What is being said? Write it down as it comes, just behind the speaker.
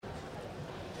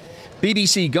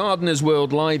BBC Gardeners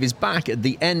World Live is back at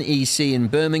the NEC in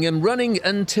Birmingham, running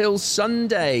until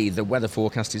Sunday. The weather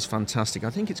forecast is fantastic. I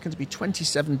think it's going to be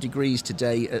 27 degrees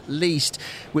today at least,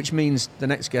 which means the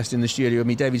next guest in the studio with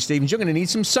me, David Stevens, you're going to need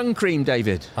some sun cream,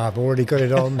 David. I've already got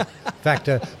it on,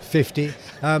 factor 50.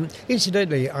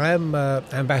 Incidentally, I am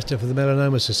ambassador for the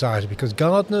Melanoma Society because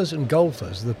gardeners and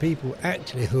golfers are the people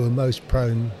actually who are most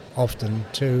prone often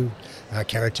to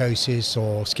keratosis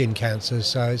or skin cancers,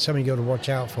 so it's something you've got to watch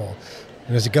out for.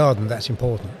 And as a gardener, that's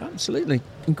important. Absolutely.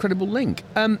 Incredible link.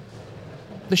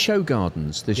 The show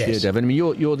gardens this Yes. year, Devon. I mean,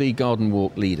 you're the garden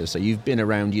walk leader, so you've been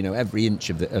around, every inch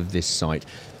of this site.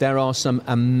 There are some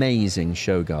amazing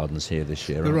show gardens here this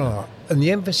year. There are. And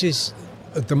the emphasis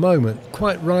at the moment,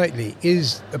 quite rightly,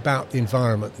 is about the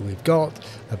environment that we've got,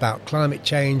 about climate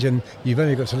change, and you've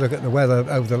only got to look at the weather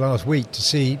over the last week to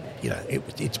see,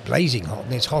 it's blazing hot,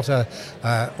 and it's hotter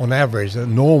on average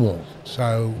than normal.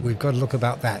 So we've got to look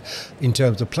about that in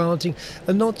terms of planting,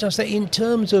 and not just that, in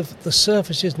terms of the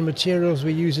surfaces and materials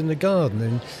we use in the garden.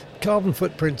 And carbon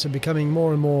footprints are becoming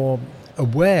more and more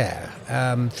aware.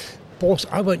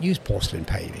 I won't use porcelain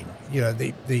paving.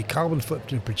 The carbon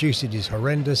footprint produced is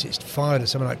horrendous. It's fired at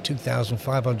something like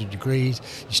 2,500 degrees.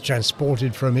 It's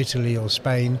transported from Italy or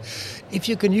Spain. If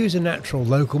you can use a natural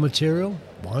local material,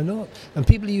 why not? And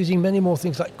people are using many more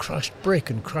things like crushed brick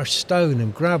and crushed stone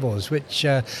and gravels, which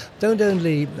don't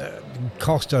only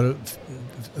cost a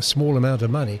small amount of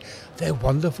money, they're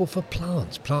wonderful for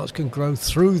plants. Plants can grow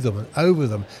through them and over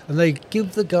them, and they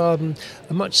give the garden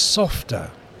a much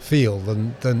softer feel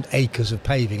than acres of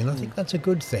paving, and I think that's a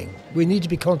good thing. We need to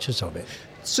be conscious of it.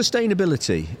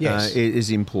 Sustainability Yes.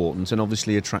 is important, and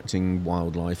obviously attracting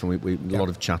wildlife, and we a lot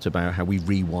of chat about how we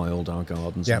rewild our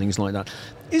gardens and things like that.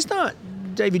 Is that,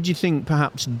 David, do you think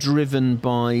perhaps driven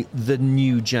by the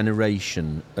new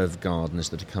generation of gardeners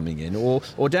that are coming in, or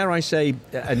dare I say,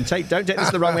 and don't take this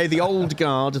the wrong way, the old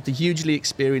guard, the hugely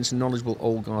experienced and knowledgeable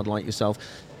old guard like yourself?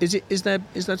 Is there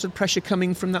sort of pressure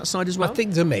coming from that side as well? I think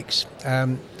there's a mix.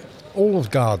 All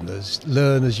of gardeners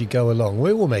learn as you go along.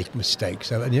 We all make mistakes,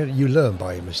 and you learn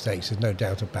by your mistakes, there's no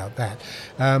doubt about that.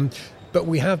 But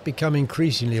we have become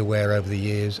increasingly aware over the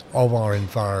years of our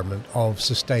environment, of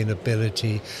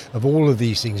sustainability, of all of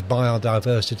these things,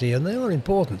 biodiversity, and they are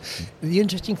important. The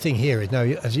interesting thing here is now,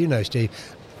 as you know, Steve,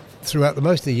 throughout the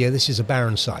most of the year, this is a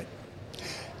barren site.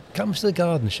 Comes to the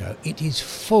garden show, it is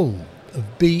full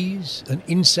of bees and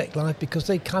insect life because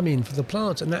they come in for the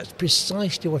plants, and that's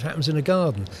precisely what happens in a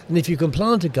garden. And if you can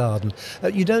plant a garden,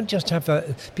 you don't just have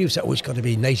people say, it's got to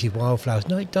be native wildflowers.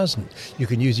 No, it doesn't. You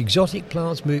can use exotic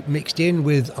plants mixed in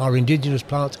with our indigenous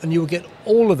plants, and you will get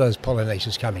all of those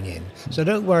pollinators coming in. So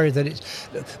don't worry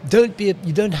that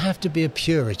you don't have to be a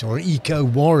purist or an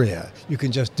eco-warrior. You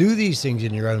can just do these things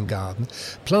in your own garden,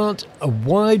 plant a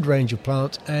wide range of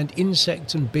plants, and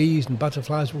insects and bees and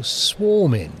butterflies will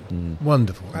swarm in.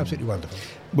 Wonderful, absolutely wonderful.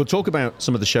 We'll talk about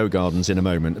some of the show gardens in a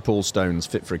moment. Paul Stone's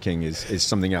Fit for a King is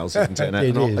something else, isn't it?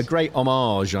 It is. A great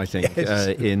homage, I think, Yes.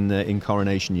 in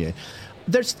Coronation Year.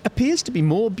 There appears to be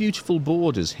more beautiful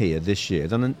borders here this year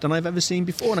than I've ever seen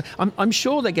before. And I'm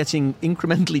sure they're getting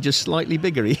incrementally just slightly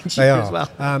bigger each year as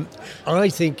well. I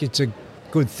think it's a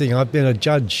good thing. I've been a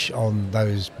judge on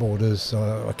those borders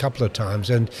a couple of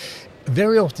times, and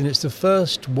very often it's the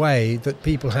first way that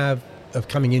people have of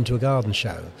coming into a garden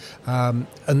show, and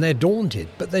they're daunted,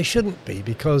 but they shouldn't be,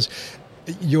 because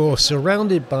you're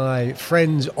surrounded by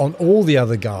friends on all the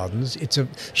other gardens. It's a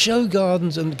show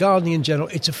gardens and gardening in general,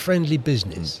 it's a friendly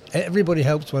business. Everybody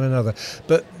helps one another,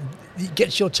 but it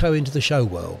gets your toe into the show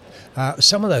world.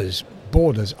 Some of those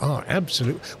borders are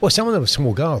absolute, some of them are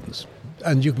small gardens,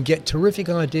 and you can get terrific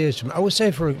ideas from. I would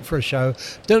say for a show,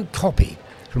 don't copy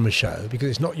from a show, because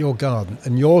it's not your garden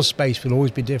and your space will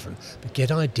always be different, but get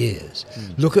ideas.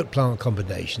 Look at plant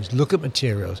combinations, look at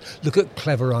materials, look at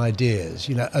clever ideas,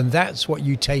 and that's what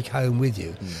you take home with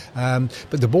you.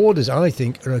 But the borders, I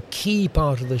think, are a key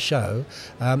part of the show.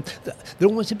 They're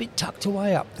almost a bit tucked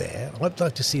away up there. I'd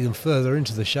like to see them further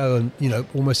into the show and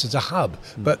almost as a hub,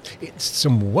 but it's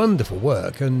some wonderful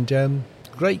work, and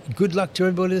great. Good luck to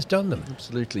everybody that's done them.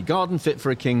 Absolutely. Garden Fit for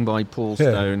a King by Paul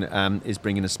Stone is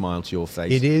bringing a smile to your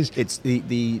face. It is. It's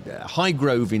the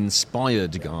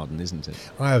Highgrove-inspired garden, isn't it?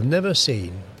 I have never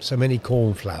seen so many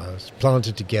cornflowers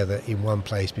planted together in one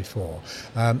place before.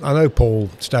 I know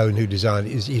Paul Stone, who designed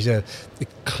it, he's a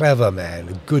clever man,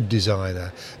 a good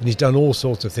designer, and he's done all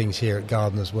sorts of things here at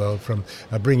Gardeners World, from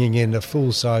bringing in a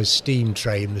full-size steam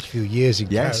train a few years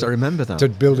ago. Yes, I remember that. To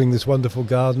building this wonderful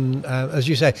garden. As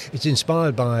you say, it's inspired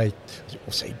inspired by,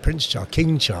 say, Prince Charles,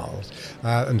 King Charles,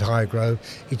 and Highgrove.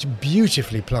 It's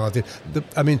beautifully planted.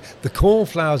 The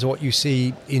cornflowers are what you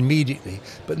see immediately,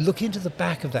 but look into the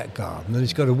back of that garden, and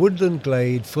it's got a woodland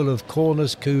glade full of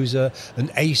Cornus cousa and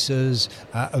acers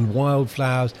and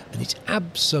wildflowers, and it's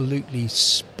absolutely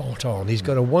spot on. He's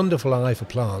got a wonderful eye for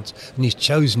plants, and he's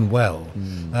chosen well.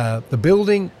 The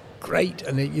building, great,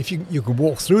 and if you can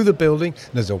walk through the building,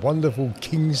 there's a wonderful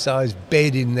king-size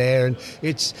bed in there, and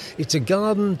it's a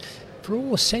garden for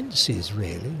all senses,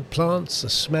 really. The plants, the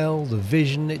smell, the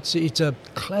vision. It's a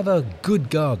clever, good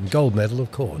garden. Gold medal,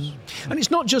 of course. And it's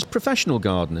not just professional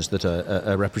gardeners that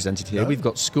are represented here. No. We've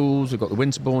got schools, we've got the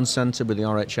Winterbourne Centre with the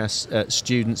RHS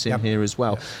students in here as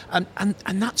well. Yep.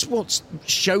 And that's what's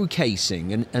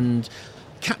showcasing and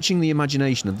catching the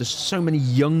imagination of there's so many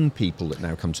young people that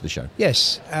now come to the show.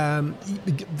 Yes.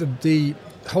 The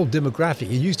whole demographic,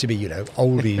 it used to be,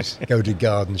 oldies go to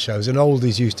garden shows, and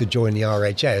oldies used to join the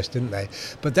RHS, didn't they?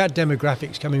 But that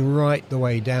demographic's coming right the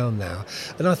way down now.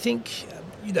 And I think,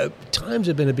 times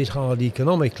have been a bit hard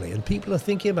economically, and people are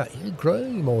thinking about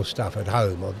growing more stuff at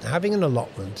home or having an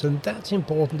allotment, and that's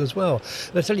important as well.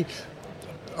 And I tell you,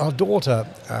 our daughter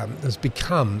has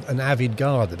become an avid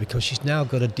gardener because she's now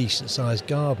got a decent-sized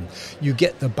garden. You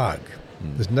get the bug.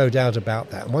 There's no doubt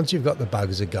about that. And once you've got the bug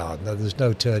as a gardener, there's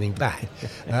no turning back.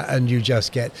 And you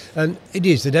just get... And it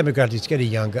is, the demographics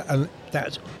getting younger, and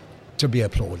that's to be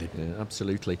applauded. Yeah,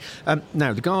 absolutely.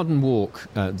 Now, the garden walk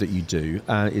that you do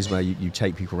is where you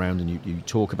take people around and you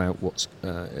talk about what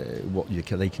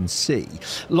they can see.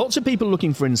 Lots of people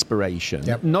looking for inspiration.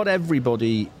 Yep. Not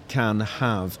everybody can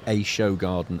have a show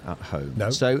garden at home. No.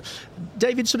 So,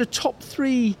 David, sort of top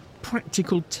 3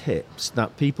 practical tips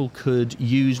that people could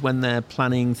use when they're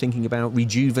thinking about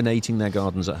rejuvenating their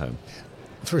gardens at home?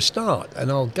 For a start,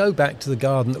 and I'll go back to the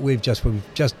garden that we're just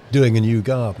doing a new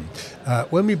garden.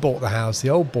 When we bought the house, the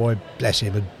old boy, bless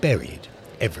him, had buried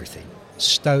everything.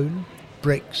 Stone,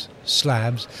 bricks,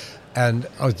 slabs, and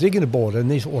I was digging a border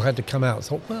and these all had to come out. I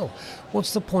thought, well,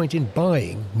 what's the point in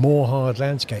buying more hard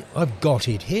landscape? I've got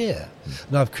it here.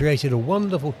 And I've created a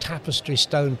wonderful tapestry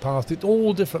stone path with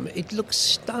all different... It looks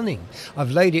stunning. I've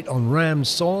laid it on rammed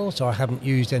soil, so I haven't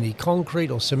used any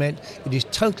concrete or cement. It is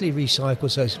totally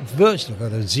recycled, so it's virtually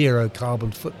got a zero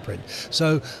carbon footprint.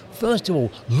 So, first of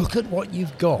all, look at what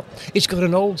you've got. It's got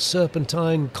an old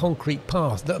serpentine concrete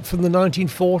path from the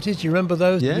 1940s. You remember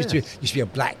those? Yeah. There used to be a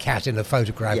black cat in a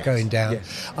photograph going down.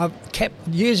 Yes. I've kept...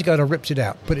 Years ago, I ripped it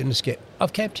out, put it in a skip.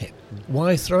 I've kept it.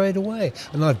 Why throw it away?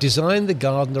 And I've designed the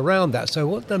garden around that. So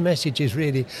what the message is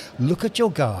really, look at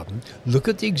your garden, look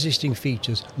at the existing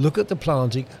features, look at the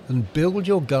planting, and build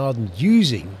your garden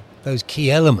using those key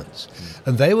elements.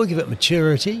 And they will give it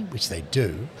maturity, which they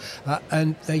do,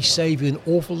 and they save you an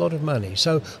awful lot of money.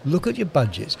 So look at your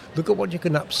budgets, look at what you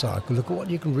can upcycle, look at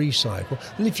what you can recycle.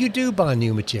 And if you do buy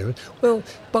new material, well,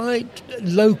 buy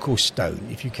local stone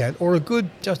if you can, or a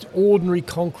good, just ordinary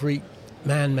concrete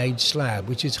man-made slab,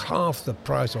 which is half the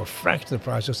price or a fraction of the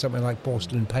price of something like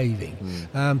porcelain paving.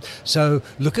 So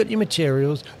look at your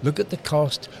materials, look at the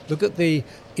cost, look at the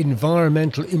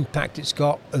environmental impact it's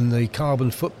got and the carbon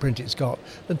footprint it's got,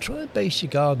 and try and base your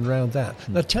garden around that.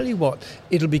 And I tell you what,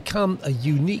 it'll become a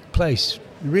unique place.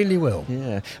 It really will.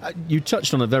 Yeah. You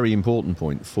touched on a very important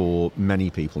point for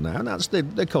many people now, and that's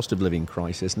the cost of living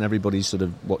crisis, and everybody's sort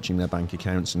of watching their bank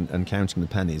accounts and counting the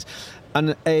pennies.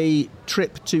 And a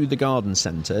trip to the garden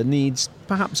centre needs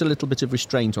perhaps a little bit of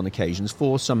restraint on occasions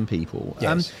for some people.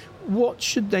 Yes. What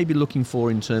should they be looking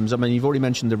for in terms... I mean, you've already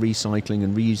mentioned the recycling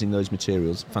and reusing those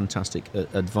materials. Fantastic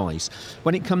advice.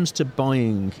 When it comes to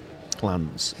buying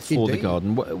plants for the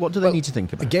garden, what do they need to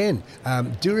think about? Again,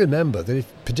 do remember that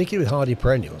particularly with hardy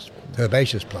perennials,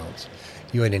 herbaceous plants,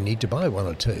 you only need to buy 1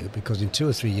 or 2, because in 2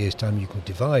 or 3 years' time you can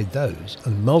divide those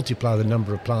and multiply the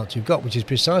number of plants you've got, which is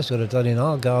precisely what I've done in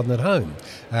our garden at home.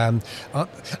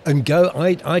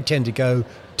 I tend to go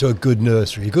to a good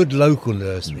nursery, a good local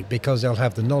nursery, because they'll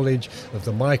have the knowledge of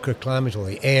the microclimate or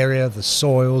the area, the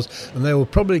soils, and they will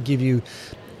probably give you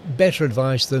better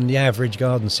advice than the average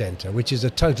garden centre, which is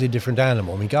a totally different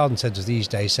animal. I mean, garden centres these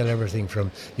days sell everything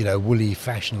from, woolly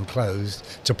fashion clothes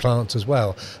to plants as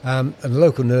well. And the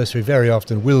local nursery very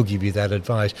often will give you that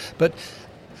advice. But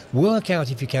work out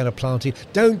if you can a planting.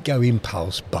 Don't go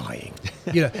impulse buying.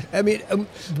 I mean,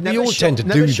 we all tend to do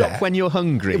that. Never shop when you're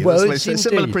hungry. Well, it's a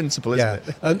similar principle, isn't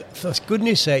it? And for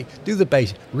goodness sake, do the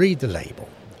basic. Read the label.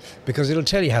 because it'll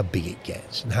tell you how big it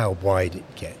gets and how wide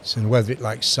it gets and whether it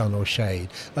likes sun or shade.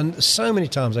 And so many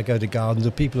times I go to gardens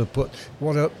and people have put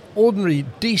what are ordinary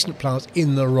decent plants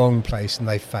in the wrong place and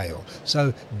they fail.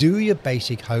 So do your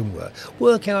basic homework.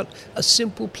 Work out a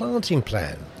simple planting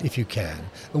plan if you can,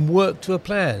 and work to a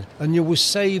plan, and you will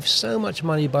save so much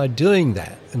money by doing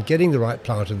that and getting the right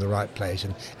plant in the right place,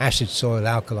 and acid soil,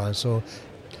 alkaline soil.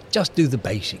 Just do the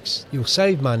basics. You'll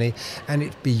save money and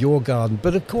it'll be your garden.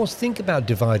 But of course, think about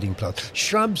dividing plants.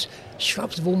 Shrubs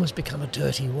have almost become a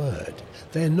dirty word.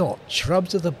 They're not.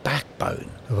 Shrubs are the backbone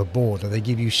of a border. They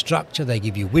give you structure, they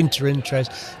give you winter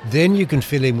interest. Then you can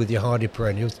fill in with your hardy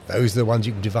perennials. Those are the ones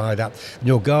you can divide up. And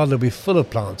your garden will be full of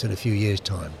plants in a few years'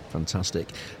 time.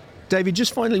 Fantastic. David,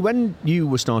 just finally, when you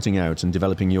were starting out and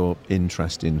developing your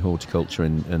interest in horticulture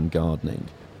and gardening,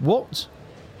 what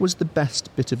was the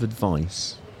best bit of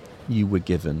advice you were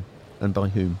given, and by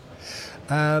whom?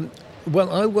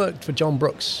 Well, I worked for John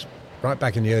Brooks right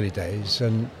back in the early days,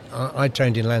 and I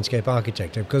trained in landscape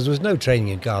architecture because there was no training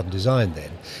in garden design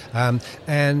then.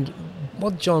 And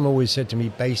what John always said to me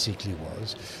basically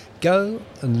was, go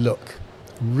and look,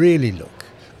 really look,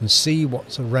 and see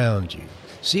what's around you.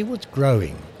 See what's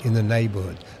growing in the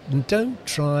neighbourhood, and don't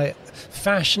try.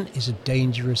 Fashion is a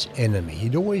dangerous enemy.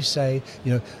 He'd always say,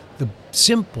 the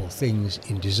simple things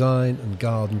in design and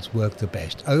gardens work the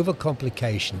best.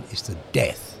 Overcomplication is the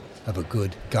death of a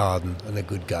good garden and a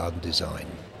good garden design.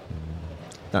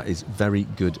 That is very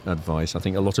good advice. I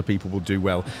think a lot of people will do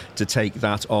well to take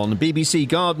that on. BBC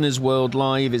Gardeners World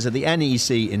Live is at the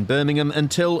NEC in Birmingham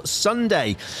until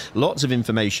Sunday. Lots of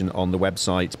information on the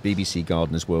website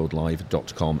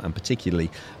bbcgardenersworldlive.com, and particularly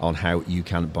on how you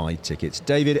can buy tickets.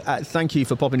 David, thank you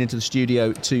for popping into the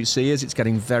studio to see us. It's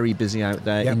getting very busy out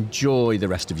there. Yep. Enjoy the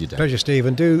rest of your day. Pleasure, Steve.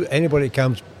 And do anybody that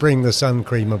comes, bring the sun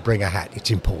cream and bring a hat.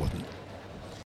 It's important.